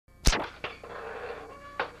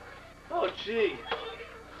Gee,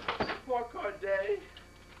 report card day.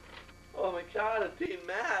 Oh my God, a team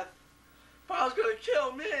math. Paul's gonna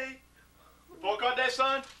kill me. Report card day,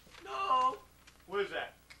 son? No. What is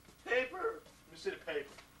that? Paper. Let me see the paper.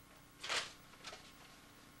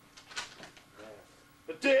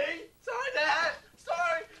 A D? Sorry, Dad.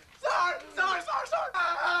 Sorry.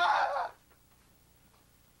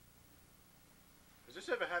 Has this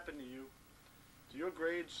ever happened to you? Do your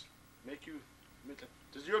grades make you...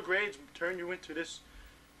 Does your grades turn you into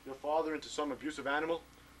your father into some abusive animal?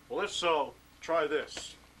 Well, if so, try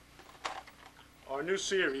this. Our new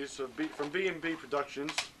series from B&B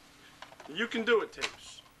Productions, the You Can Do It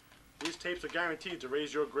tapes. These tapes are guaranteed to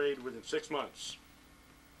raise your grade within 6 months.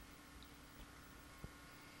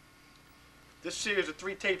 This series of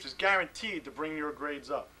 3 tapes is guaranteed to bring your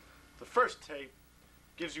grades up. The first tape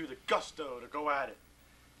gives you the gusto to go at it.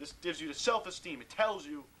 This gives you the self-esteem. It tells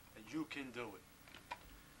you that you can do it.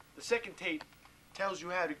 The second tape tells you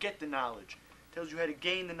how to get the knowledge, tells you how to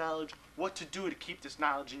gain the knowledge, what to do to keep this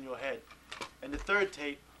knowledge in your head. And the third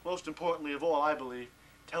tape, most importantly of all, I believe,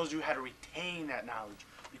 tells you how to retain that knowledge.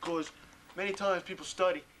 Because many times people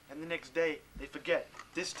study and the next day they forget.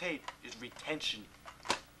 This tape is retention.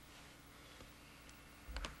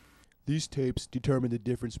 These tapes determine the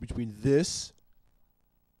difference between this.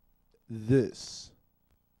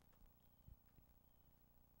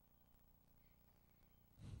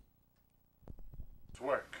 It's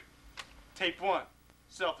work. Tape 1,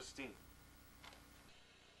 self-esteem.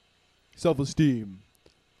 Self-esteem.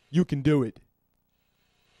 You can do it.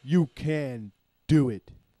 You can do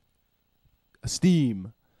it.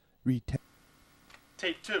 Esteem.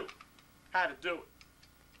 Tape 2, how to do it.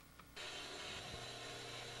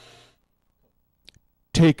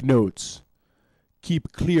 Take notes.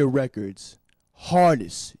 Keep clear records.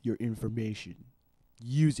 Harness your information.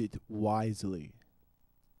 Use it wisely.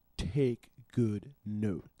 Take good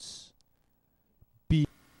notes.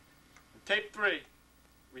 Tape 3,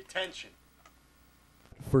 retention.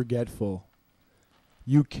 Forgetful.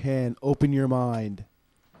 You can open your mind.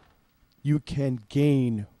 You can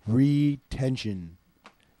gain retention.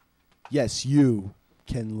 Yes, you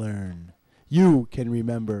can learn. You can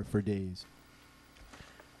remember for days.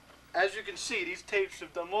 As you can see, these tapes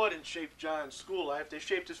have done more than shape John's school life. They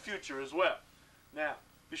shaped his future as well. Now,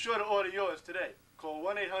 be sure to order yours today. Call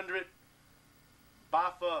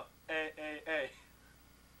 1-800-BOFFA AAA.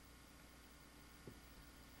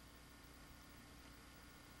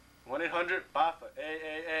 1-800-BOFFA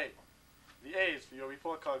AAA. The A is for your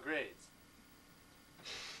report card grades.